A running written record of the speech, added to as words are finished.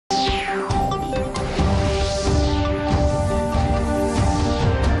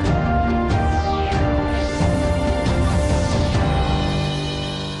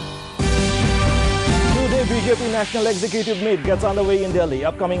BJP National Executive Meet gets underway in Delhi.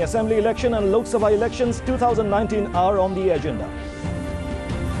 Upcoming Assembly election and Lok Sabha elections 2019 are on the agenda.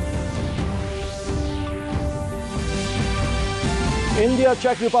 India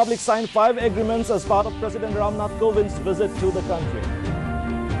Czech Republic signed 5 agreements as part of President Ramnath Kovind's visit to the country.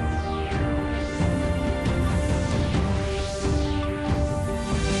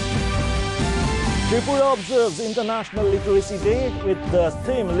 Tripura observes International Literacy Day with the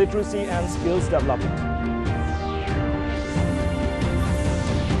theme Literacy and Skills Development.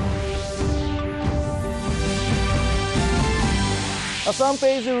 Assam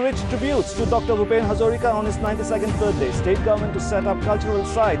pays rich tributes to Dr. Bhupen Hazarika on his 92nd birthday. State government to set up cultural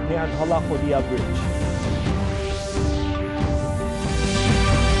site near Dhola Khodia Bridge.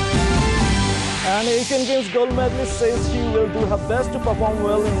 And Asian Games gold medalist says she will do her best to perform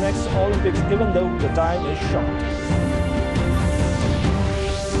well in next Olympics even though the time is short.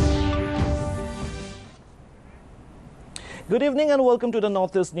 Good evening and welcome to the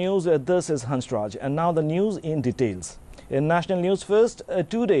Northeast News. This is Hansraj and now the news in details. In national news first, a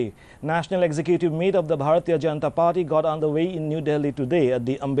two-day National Executive Meet of the Bharatiya Janata Party got underway in New Delhi today at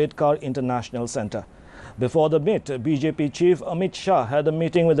the Ambedkar International Centre. Before the meet, BJP Chief Amit Shah had a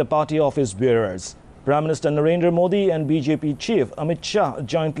meeting with the party office bearers. Prime Minister Narendra Modi and BJP Chief Amit Shah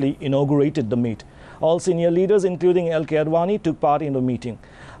jointly inaugurated the meet. All senior leaders, including L.K. Advani, took part in the meeting.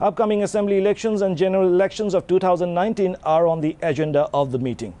 Upcoming assembly elections and general elections of 2019 are on the agenda of the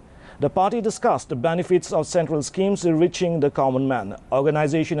meeting. The party discussed the benefits of central schemes reaching the common man.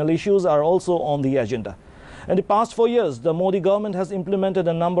 Organizational issues are also on the agenda. In the past 4 years, the Modi government has implemented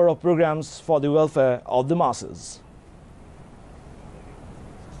a number of programs for the welfare of the masses.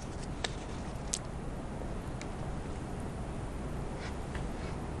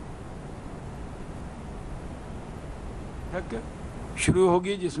 शुरू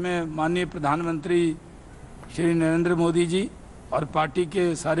होगी जिसमें माननीय प्रधानमंत्री श्री नरेंद्र मोदी जी और party के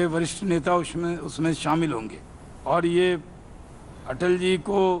सारे वरिष्ठ नेता उसमें शामिल होंगे और ये अटल जी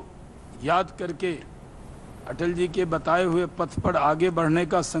को याद करके अटल जी के बताए हुए पथ पर आगे बढ़ने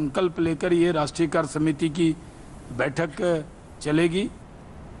का संकल्प लेकर ये राष्ट्रीय कार्य समिति की बैठक चलेगी।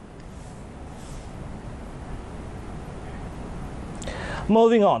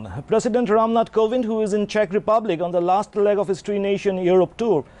 Moving on, President Ramnath Kovind, who is in Czech Republic on the last leg of his three-nation Europe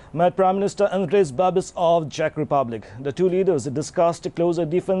tour, met Prime Minister Andrej Babis of Czech Republic. The two leaders discussed closer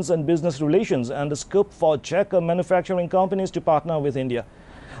defense and business relations and the scope for Czech manufacturing companies to partner with India.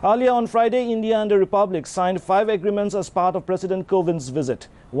 Earlier on Friday, India and the Republic signed 5 agreements as part of President Kovind's visit.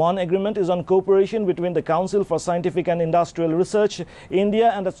 One agreement is on cooperation between the Council for Scientific and Industrial Research,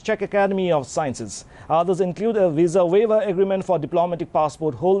 India and the Czech Academy of Sciences. Others include a visa waiver agreement for diplomatic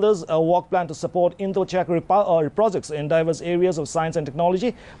passport holders, a work plan to support Indo-Czech projects in diverse areas of science and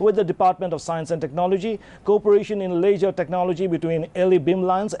technology with the Department of Science and Technology, cooperation in laser technology between Eli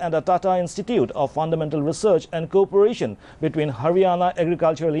Bimlines and the Tata Institute of Fundamental Research, and cooperation between Haryana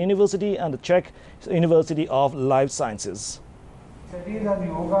Agricultural University and the Czech University of Life Sciences. Studies on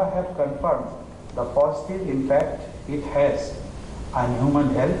yoga have confirmed the positive impact it has on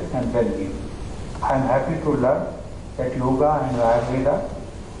human health and well-being. I am happy to learn that yoga and Ayurveda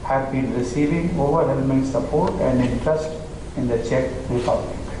have been receiving overwhelming support and interest in the Czech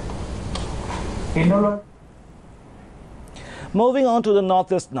Republic. Moving on to the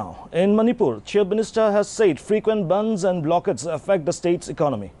northeast now. In Manipur, Chief Minister has said frequent burns and blockades affect the state's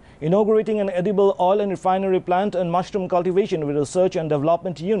economy. Inaugurating an edible oil and refinery plant and mushroom cultivation with research and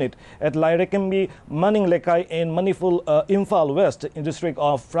development unit at Lairekembi Maninglekai in Imphal West district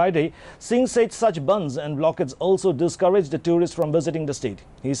on Friday, Singh said such burns and blockades also discourage the tourists from visiting the state.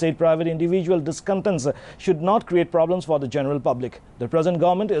 He said private individual discontents should not create problems for the general public. The present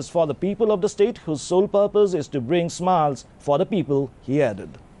government is for the people of the state whose sole purpose is to bring smiles for the people, he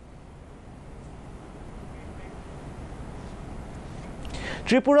added.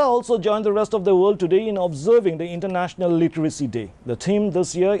 Tripura also joined the rest of the world today in observing the International Literacy Day. The theme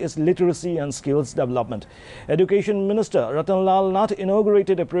this year is Literacy and Skills Development. Education Minister Ratanlal Nath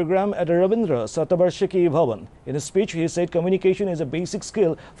inaugurated a program at Rabindra Satabarshiki Bhavan. In his speech, he said communication is a basic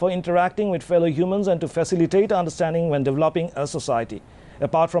skill for interacting with fellow humans and to facilitate understanding when developing a society.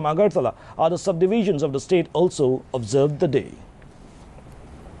 Apart from Agartala, other subdivisions of the state also observed the day.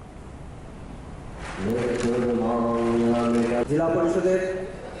 जिला परिषदेर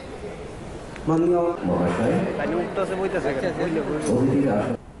माननीय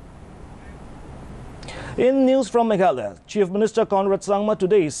In news from Meghalaya, Chief Minister Conrad Sangma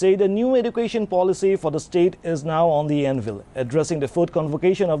today said a new education policy for the state is now on the anvil. Addressing the 4th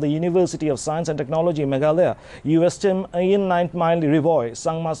convocation of the University of Science and Technology Meghalaya, USTM in 9th Mile Rivoy,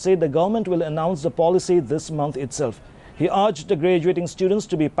 Sangma said the government will announce the policy this month itself. He urged the graduating students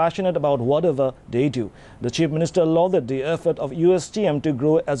to be passionate about whatever they do. The Chief Minister lauded the effort of USTM to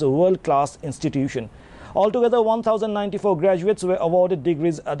grow as a world-class institution. Altogether, 1,094 graduates were awarded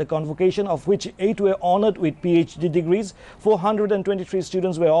degrees at the convocation, of which 8 were honoured with PhD degrees, 423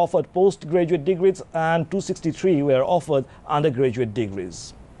 students were offered postgraduate degrees and 263 were offered undergraduate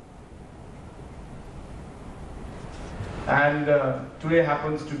degrees. And today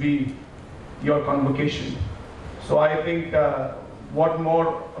happens to be your convocation. So I think what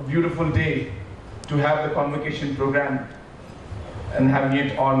more a beautiful day to have the convocation program and having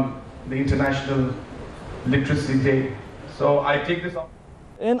it on the International Literacy Day. So I take this opportunity.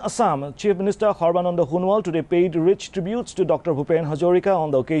 In Assam, Chief Minister Sarbananda Sonowal today paid rich tributes to Dr. Bhupen Hazarika on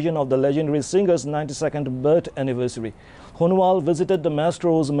the occasion of the legendary singer's 92nd birth anniversary. Sonowal visited the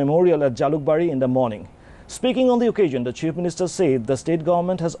Maestro's Memorial at Jalukbari in the morning. Speaking on the occasion, the Chief Minister said the state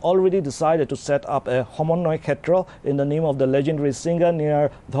government has already decided to set up a Homonoi Khetra in the name of the legendary singer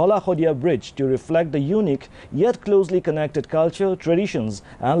near Dhola Khodia Bridge to reflect the unique yet closely connected culture, traditions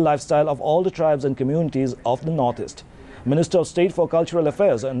and lifestyle of all the tribes and communities of the Northeast. Minister of State for Cultural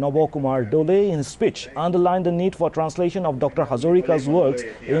Affairs Nobo Kumar Dole in his speech underlined the need for translation of Dr. Hazarika's works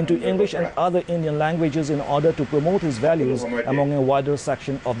into English and other Indian languages in order to promote his values among a wider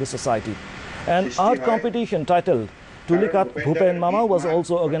section of the society. An art competition titled Tulikat Bhupen Mama was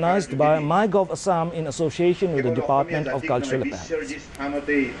also organized by MyGov Assam in association with the Department of Cultural Affairs.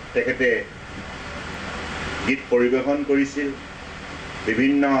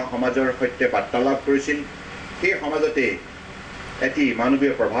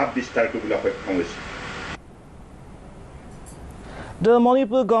 The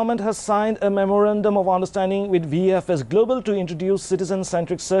Manipur government has signed a memorandum of understanding with VFS Global to introduce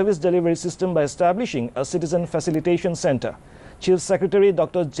citizen-centric service delivery system by establishing a citizen facilitation center. Chief Secretary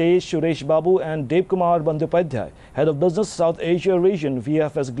Dr. J. Suresh Babu and Dev Kumar Bandyopadhyay, Head of Business South Asia Region,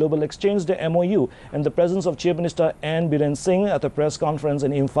 VFS Global, exchanged the MOU in the presence of Chief Minister N. Biren Singh at a press conference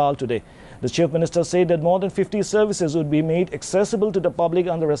in Imphal today. The Chief Minister said that more than 50 services would be made accessible to the public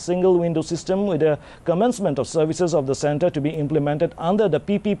under a single window system, with a commencement of services of the center to be implemented under the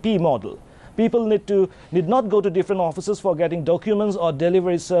PPP model. People need not go to different offices for getting documents or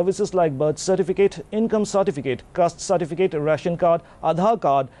delivery services like birth certificate, income certificate, caste certificate, ration card, Aadhaar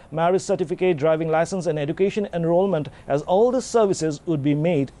card, marriage certificate, driving license and education enrollment, as all these services would be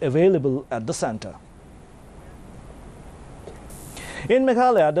made available at the center. In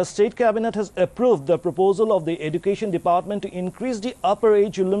Meghalaya, the State Cabinet has approved the proposal of the Education Department to increase the upper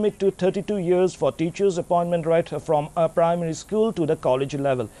age limit to 32 years for teachers' appointment right from a primary school to the college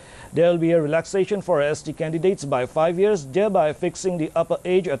level. There will be a relaxation for ST candidates by 5 years, thereby fixing the upper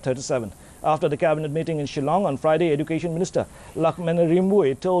age at 37. After the Cabinet meeting in Shillong on Friday, Education Minister Lakshman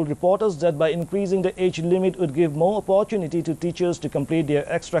Rimbui told reporters that by increasing the age limit would give more opportunity to teachers to complete their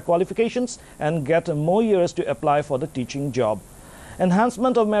extra qualifications and get more years to apply for the teaching job.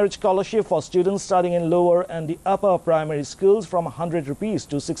 Enhancement of merit scholarship for students studying in lower and the upper primary schools from 100 rupees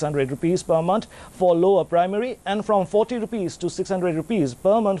to 600 rupees per month for lower primary and from 40 rupees to 600 rupees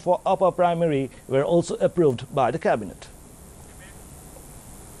per month for upper primary were also approved by the Cabinet.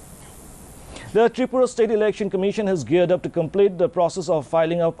 The Tripura State Election Commission has geared up to complete the process of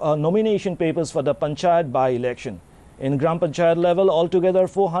filing up nomination papers for the Panchayat by-election. In Gram Panchayat level, altogether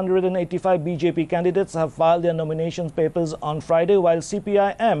 485 BJP candidates have filed their nomination papers on Friday, while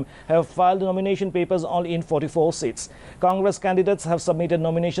CPIM have filed nomination papers only in 44 seats. Congress candidates have submitted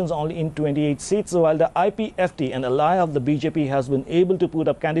nominations only in 28 seats, while the IPFT, an ally of the BJP, has been able to put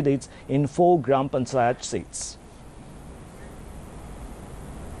up candidates in 4 Gram Panchayat seats.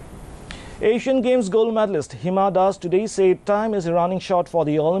 Asian Games gold medalist Hima Das today said time is running short for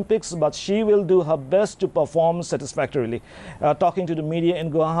the Olympics, but she will do her best to perform satisfactorily. Talking to the media in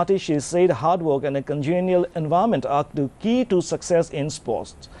Guwahati, she said hard work and a congenial environment are the key to success in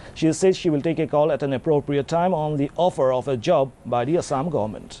sports. She said she will take a call at an appropriate time on the offer of a job by the Assam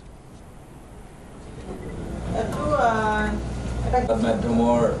government.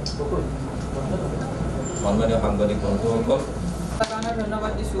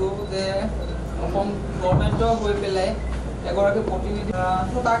 ধন্যবাদ দিছোঁ যে অসম গভৰ্ণমেণ্টৰ হৈ পেলাই এগৰাকী প্ৰতিনিধি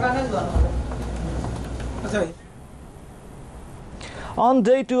তাৰ কাৰণে যোৱা নহ'ব। On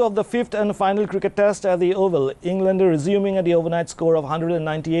day 2 of the 5th and final cricket test at the Oval, England resuming at the overnight score of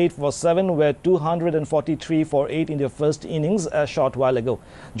 198 for 7 were 243 for 8 in their first innings a short while ago.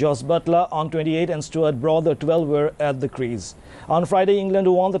 Jos Buttler on 28 and Stuart Broad, the 12, were at the crease. On Friday, England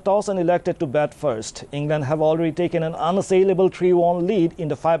won the toss and elected to bat first. England have already taken an unassailable 3-1 lead in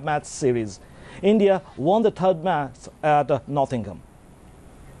the 5-match series. India won the third match at Nottingham.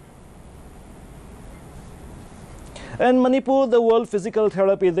 In Manipur, the World Physical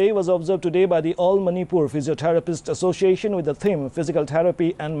Therapy Day was observed today by the All Manipur Physiotherapist Association with the theme Physical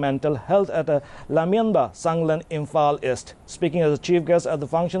Therapy and Mental Health at Lamyanba, Sanglan, Imphal East. Speaking as a chief guest at the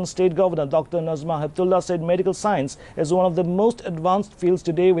function, State Governor Dr. Nazma Heptullah said medical science is one of the most advanced fields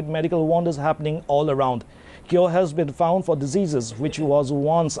today, with medical wonders happening all around. Cure has been found for diseases which was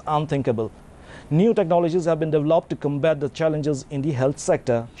once unthinkable. New technologies have been developed to combat the challenges in the health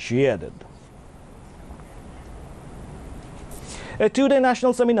sector, she added. A two-day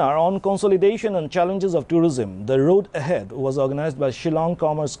national seminar on consolidation and challenges of tourism, The Road Ahead, was organized by Shillong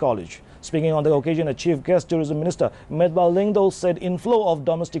Commerce College. Speaking on the occasion, a chief guest tourism minister, Medbal Lingdo, said inflow of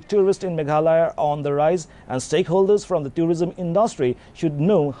domestic tourists in Meghalaya are on the rise and stakeholders from the tourism industry should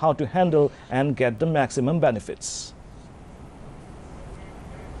know how to handle and get the maximum benefits.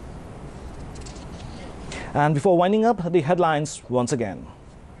 And before winding up, the headlines once again.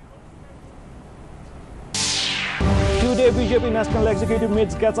 Two-day BJP National Executive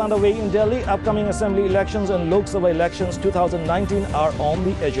Meet gets underway in Delhi. Upcoming Assembly elections and Lok Sabha elections 2019 are on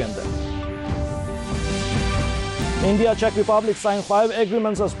the agenda. India-Czech Republic signed 5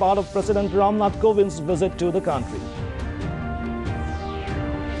 agreements as part of President Ramnath Kovind's visit to the country.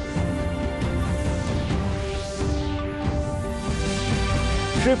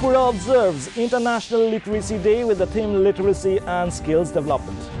 Tripura observes International Literacy Day with the theme Literacy and Skills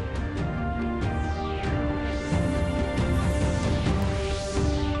Development.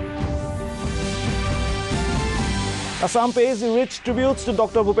 Assam pays rich tributes to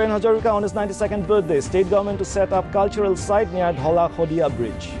Dr. Bhupen Hazarika on his 92nd birthday. State government to set up cultural site near Dhola Khodia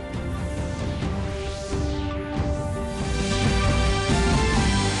Bridge.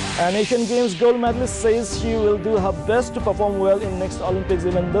 An Asian Games gold medalist says she will do her best to perform well in next Olympics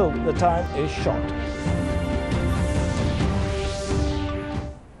even though the time is short.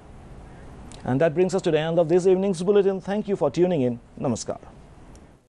 And that brings us to the end of this evening's bulletin. Thank you for tuning in. Namaskar.